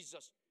Christ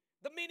Jesus.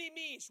 The many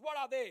me's, what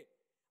are they?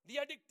 The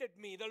addicted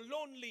me, the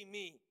lonely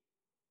me,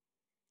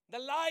 the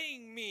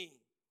lying me.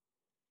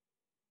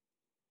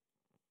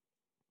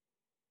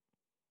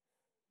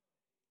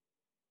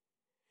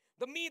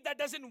 The me that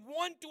doesn't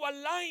want to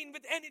align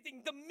with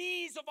anything, the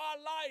me's of our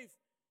life.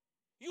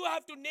 You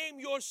have to name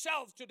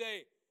yourself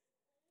today.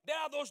 There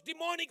are those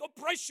demonic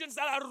oppressions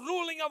that are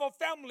ruling our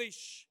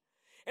families.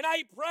 And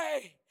I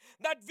pray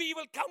that we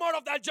will come out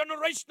of that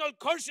generational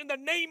curse in the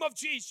name of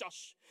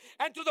Jesus.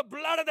 and through the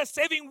blood and the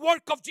saving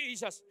work of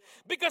Jesus.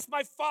 Because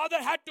my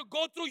father had to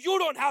go through, you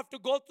don't have to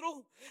go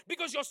through.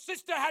 Because your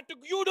sister had to,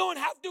 you don't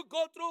have to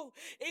go through.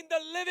 In the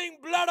living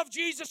blood of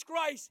Jesus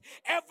Christ,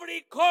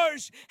 every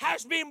curse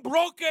has been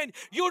broken.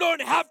 You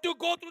don't have to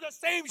go through the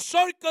same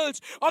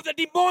circles of the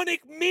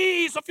demonic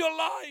maze of your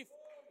life.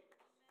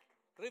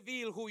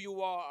 Reveal who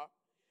you are.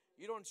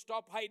 You don't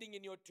stop hiding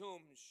in your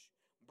tombs.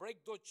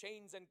 Break those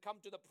chains and come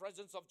to the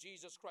presence of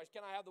Jesus Christ.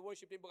 Can I have the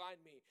worship team behind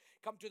me?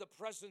 Come to the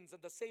presence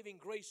and the saving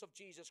grace of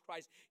Jesus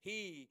Christ.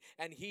 He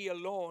and He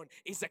alone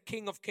is the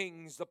King of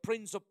Kings, the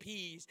Prince of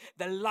Peace,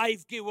 the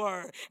life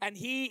giver. And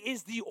He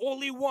is the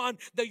only one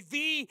that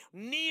we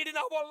need in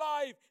our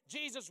life.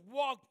 Jesus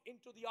walked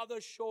into the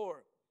other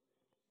shore.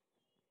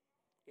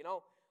 You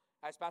know,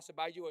 as Pastor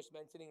Baiju was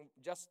mentioning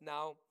just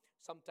now,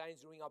 sometimes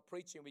during our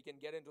preaching, we can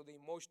get into the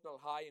emotional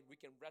high and we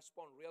can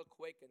respond real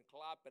quick and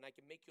clap and I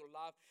can make you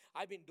laugh.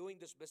 I've been doing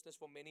this business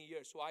for many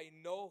years, so I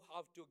know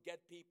how to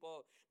get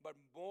people. But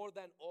more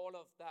than all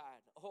of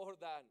that, more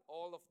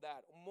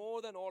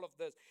than all of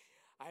this,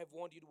 I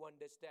want you to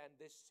understand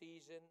this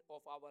season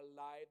of our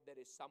life, there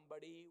is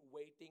somebody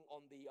waiting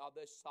on the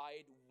other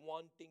side,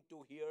 wanting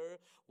to hear,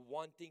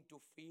 wanting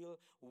to feel,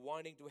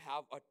 wanting to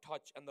have a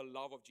touch and the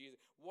love of Jesus.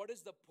 What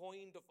is the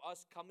point of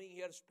us coming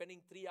here,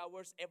 spending 3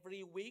 hours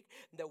every week,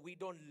 that we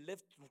don't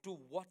live to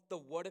what the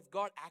Word of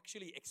God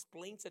actually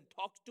explains and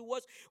talks to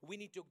us? We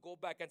need to go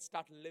back and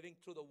start living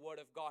through the Word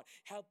of God.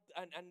 Help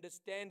and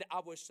understand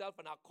ourselves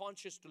and our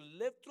conscience to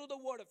live through the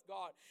Word of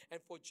God. And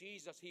for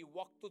Jesus, He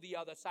walked to the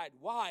other side.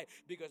 Why?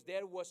 Because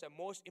there was a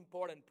most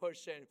important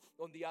person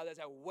on the other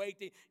side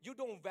waiting. You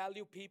don't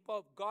value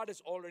people. God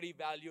has already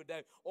valued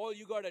them. All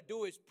you got to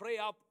do is pray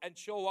up and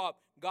show up.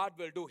 God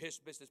will do His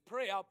business.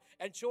 Pray up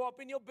and show up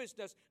in your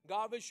business.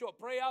 God will show up.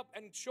 Pray up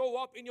and show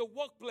up in your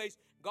workplace.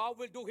 God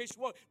will do His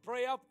work.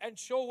 Pray up and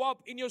show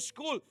up in your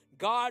school.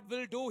 God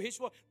will do His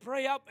work.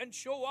 Pray up and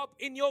show up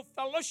in your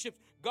fellowships.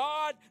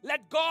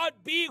 Let God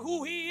be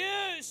who He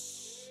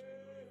is.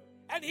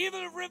 And He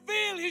will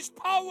reveal His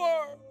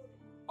power.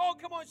 Oh,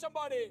 come on,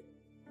 somebody.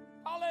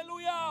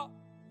 Hallelujah.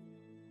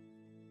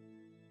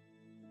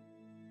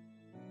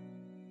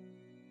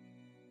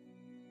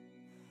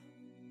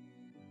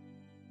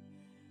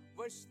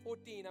 Verse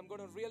 14, I'm going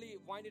to really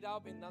wind it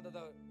up in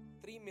another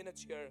 3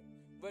 minutes here.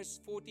 Verse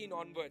 14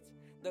 onwards.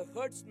 The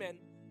herdsmen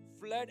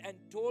fled and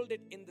told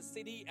it in the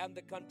city and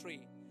the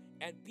country,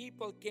 and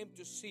people came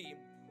to see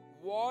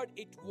what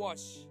it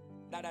was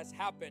that has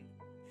happened.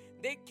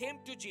 They came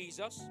to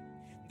Jesus.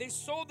 They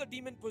saw the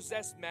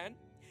demon-possessed man,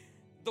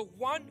 the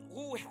one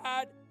who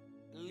had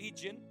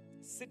legion,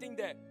 sitting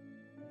there.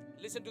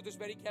 Listen to this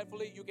very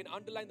carefully. You can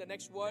underline the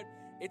next word.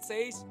 It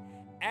says,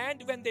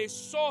 and when they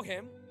saw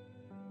him,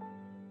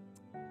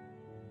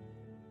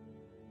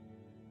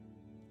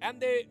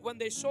 when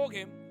they saw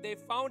him, they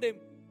found him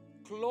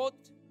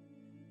clothed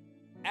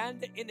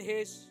and in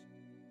his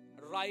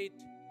right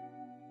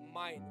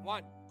mind.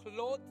 One,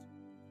 clothed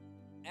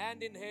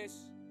and in his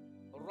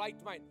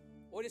right mind.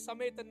 ഒരു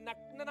സമയത്ത്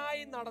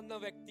നഗ്നനായി നടന്ന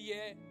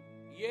വ്യക്തിയെ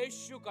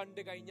യേശു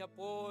കണ്ടു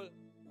കഴിഞ്ഞപ്പോൾ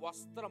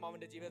വസ്ത്രം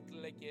അവന്റെ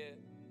ജീവിതത്തിലേക്ക്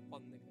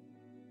വന്നു.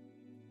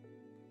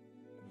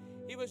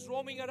 He was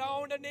roaming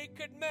around a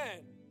naked man.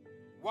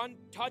 One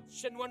touch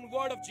and one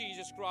word of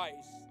Jesus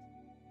Christ.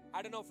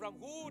 I don't know from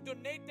who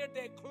donated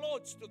their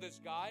clothes to this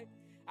guy.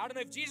 I don't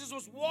know if Jesus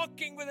was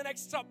walking with an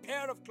extra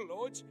pair of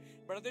clothes.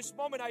 But at this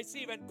moment I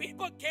see when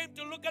people came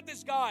to look at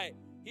this guy,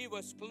 he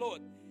was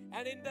clothed.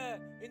 And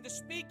in the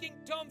speaking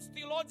terms,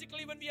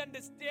 theologically, when we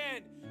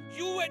understand,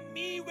 you and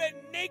me were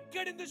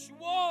naked in this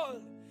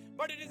world.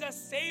 But it is a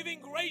saving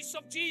grace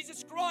of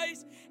Jesus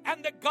Christ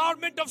and the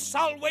garment of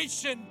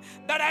salvation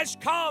that has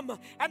come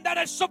and that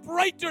has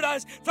separated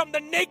us from the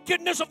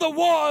nakedness of the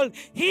world.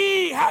 He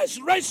has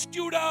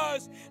rescued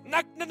us.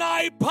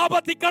 Nagnanai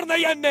papathikkarna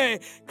enne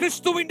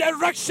Kristuvinte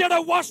rakshana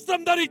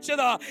vastram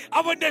dharichada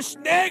avante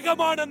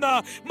snehamanennu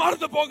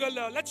marthu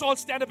pogalla. Let's all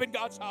stand up in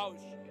God's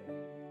house.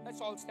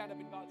 Let's all stand up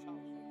in God's house.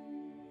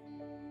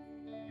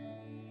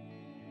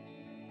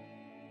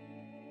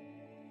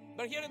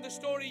 But here in the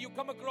story you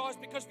come across,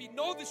 because we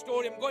know the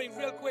story, I'm going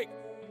real quick.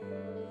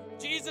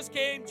 Jesus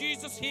came,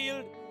 Jesus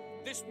healed.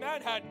 This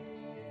man had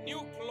new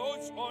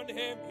clothes on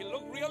him. He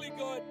looked really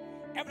good.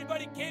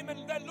 Everybody came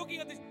and they're looking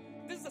at this.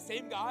 This is the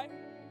same guy.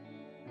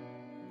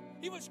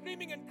 He was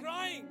screaming and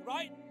crying,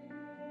 right?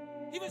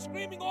 He was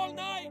screaming all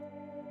night.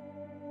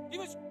 He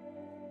was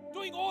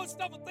doing all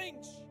stuff of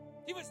things.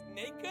 He was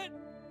naked.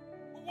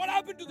 What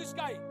happened to this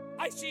guy?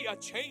 I see a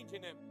change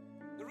in him.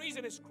 The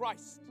reason is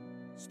Christ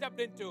stepped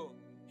into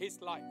his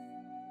life.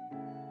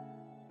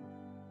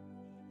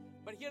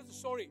 But here's the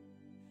story.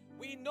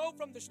 We know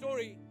from the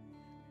story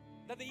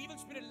that the evil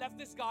spirit left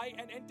this guy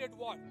and entered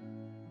what?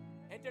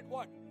 Entered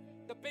what?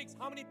 The pigs.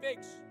 How many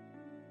pigs?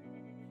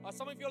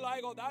 Some of you are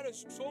like, oh, that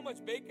is so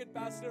much bacon,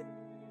 Pastor.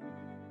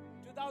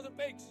 2,000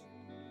 pigs.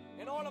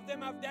 And all of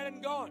them have dead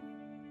and gone.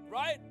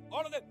 Right?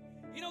 All of them.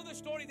 You know the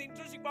story, the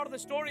interesting part of the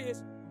story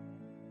is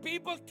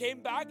people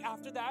came back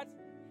after that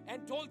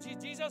and told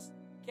Jesus,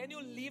 can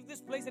you leave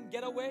this place and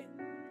get away?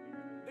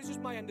 This is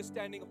my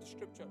understanding of the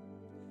scripture.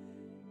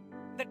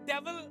 The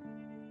devil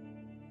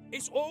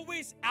is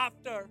always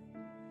after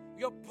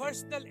your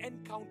personal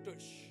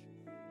encounters,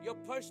 your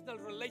personal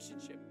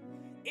relationship.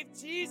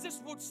 If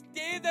Jesus would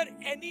stay there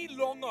any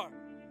longer,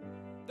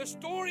 the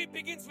story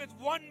begins with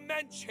one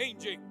man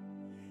changing.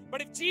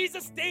 But if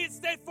Jesus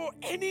stays there for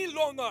any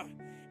longer,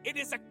 it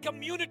is a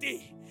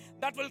community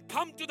that will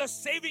come to the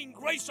saving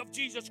grace of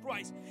Jesus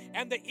Christ.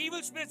 And the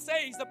evil spirit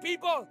says, the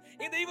people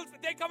in the evil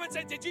spirit, they come and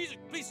say to Jesus,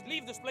 please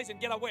leave this place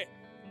and get away.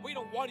 We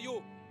don't want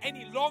you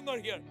any longer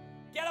here.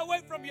 Get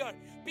away from here.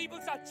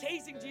 People start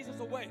chasing Jesus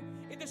away.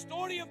 In the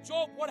story of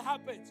Job, what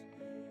happens?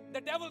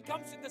 The devil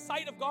comes in the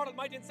sight of God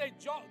Almighty and says,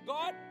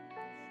 God,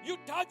 you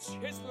touch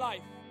his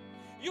life.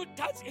 You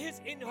touch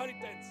his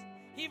inheritance.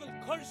 He will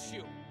curse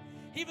you.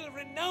 He will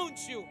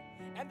renounce you.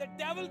 And the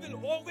devil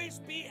will always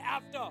be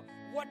after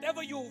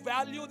whatever you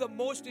value the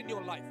most in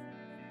your life.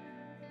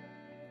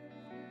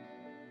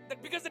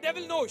 That because the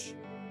devil knows,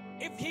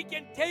 if he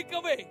can take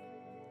away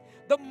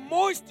the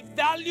most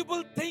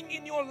valuable thing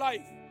in your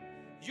life,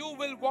 you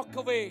will walk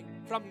away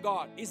from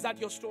God. Is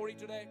that your story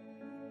today?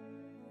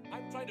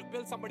 I'm trying to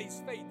build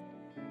somebody's faith.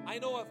 I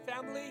know a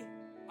family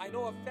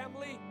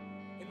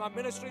in my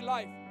ministry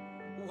life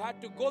who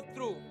had to go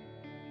through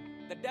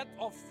the death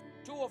of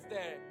two of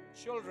their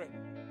children,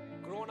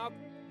 grown up,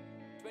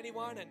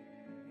 21 and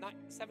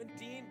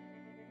 17,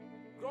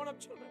 grown up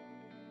children.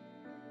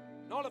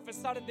 And all of a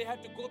sudden they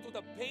had to go through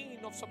the pain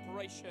of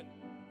separation.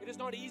 It is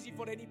not easy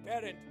for any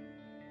parent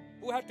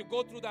who had to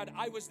go through that.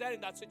 I was there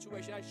in that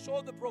situation. I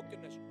saw the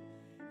brokenness.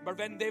 But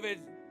when they were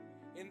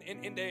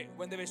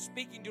when they were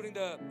speaking during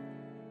the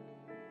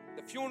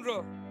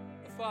funeral,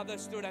 the father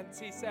stood and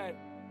he said,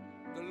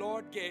 the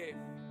Lord gave,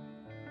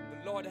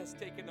 the Lord has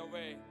taken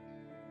away.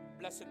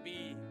 Blessed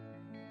be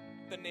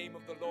the name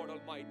of the Lord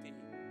Almighty.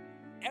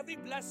 Every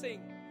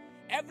blessing,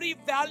 every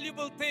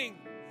valuable thing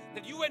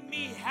that you and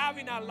me have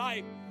in our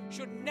life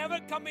should never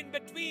come in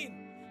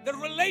between the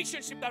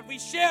relationship that we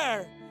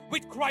share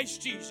with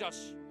Christ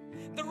Jesus.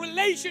 The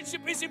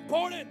relationship is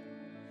important.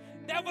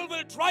 Devil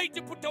will try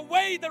to put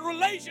away the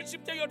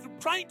relationship that you're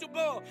trying to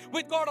build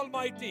with God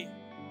Almighty.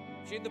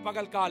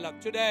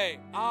 Today,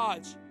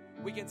 Aaj,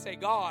 we can say,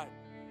 God,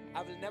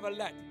 I will never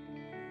let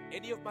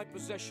any of my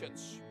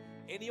possessions,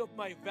 any of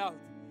my wealth,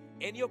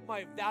 any of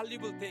my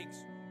valuable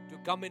things to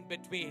come in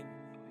between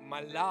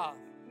my love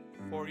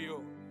for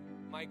you.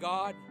 My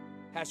God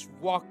has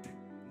walked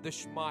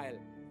this mile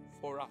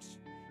for us.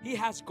 He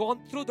has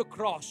gone through the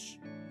cross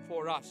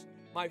for us.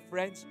 My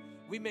friends,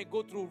 we may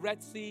go through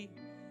Red Sea,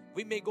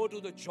 we may go to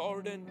the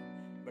Jordan,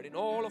 but in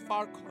all of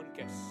our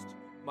conquest,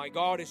 my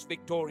God is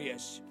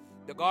victorious.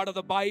 The God of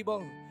the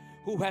Bible,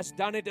 who has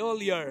done it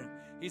earlier,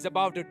 He's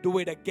about to do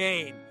it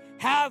again.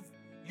 Have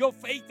your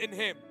faith in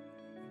Him.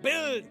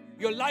 Build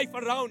your life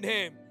around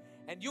Him,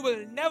 and you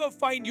will never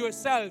find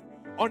yourself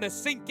on a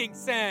sinking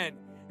sand.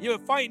 You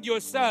will find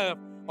yourself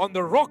on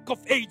the rock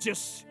of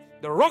ages,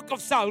 the rock of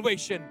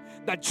salvation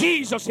that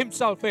Jesus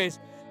Himself is.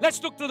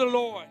 Let's look to the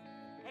Lord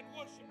and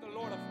worship the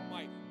Lord of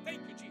Almighty.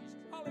 Thank you.